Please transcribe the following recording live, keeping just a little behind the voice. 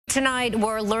Tonight,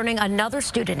 we're learning another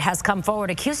student has come forward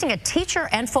accusing a teacher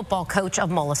and football coach of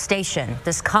molestation.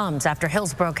 This comes after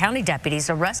Hillsborough County deputies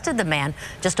arrested the man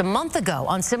just a month ago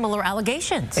on similar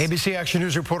allegations. ABC Action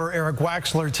News reporter Eric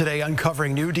Waxler today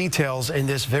uncovering new details in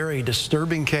this very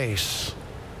disturbing case.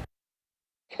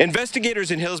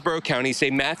 Investigators in Hillsborough County say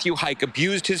Matthew Hike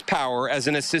abused his power as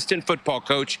an assistant football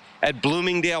coach at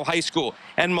Bloomingdale High School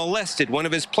and molested one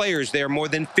of his players there more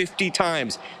than 50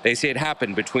 times. They say it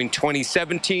happened between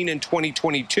 2017 and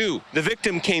 2022. The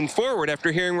victim came forward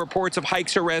after hearing reports of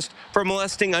Hike's arrest for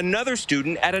molesting another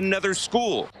student at another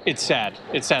school. It's sad.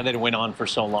 It's sad that it went on for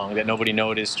so long, that nobody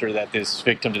noticed or that this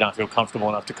victim did not feel comfortable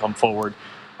enough to come forward.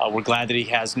 We're glad that he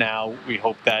has now. We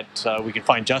hope that we can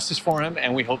find justice for him,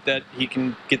 and we hope that he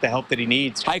can get the help that he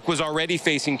needs. Hike was already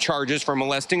facing charges for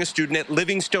molesting a student at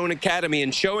Livingstone Academy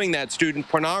and showing that student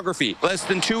pornography. Less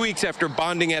than 2 weeks after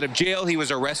bonding out of jail, he was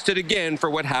arrested again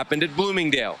for what happened at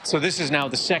Bloomingdale. So this is now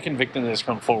the second victim that has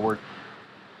come forward.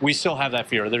 We still have that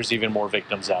fear. There's even more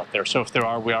victims out there. So if there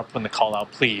are, we are putting the call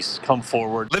out. Please come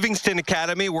forward. Livingston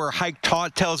Academy, where Hike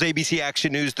taught, tells ABC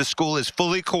Action News the school is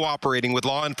fully cooperating with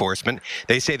law enforcement.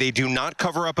 They say they do not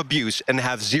cover up abuse and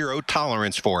have zero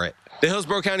tolerance for it. The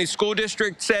Hillsborough County School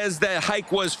District says that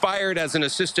Hike was fired as an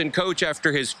assistant coach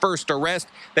after his first arrest.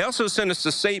 They also sent us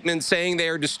a statement saying they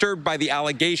are disturbed by the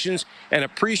allegations and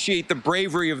appreciate the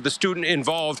bravery of the student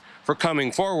involved for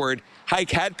coming forward.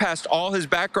 Hike had passed all his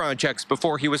background checks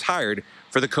before he was hired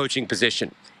for the coaching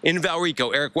position. In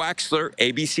Valrico, Eric Waxler,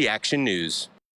 ABC Action News.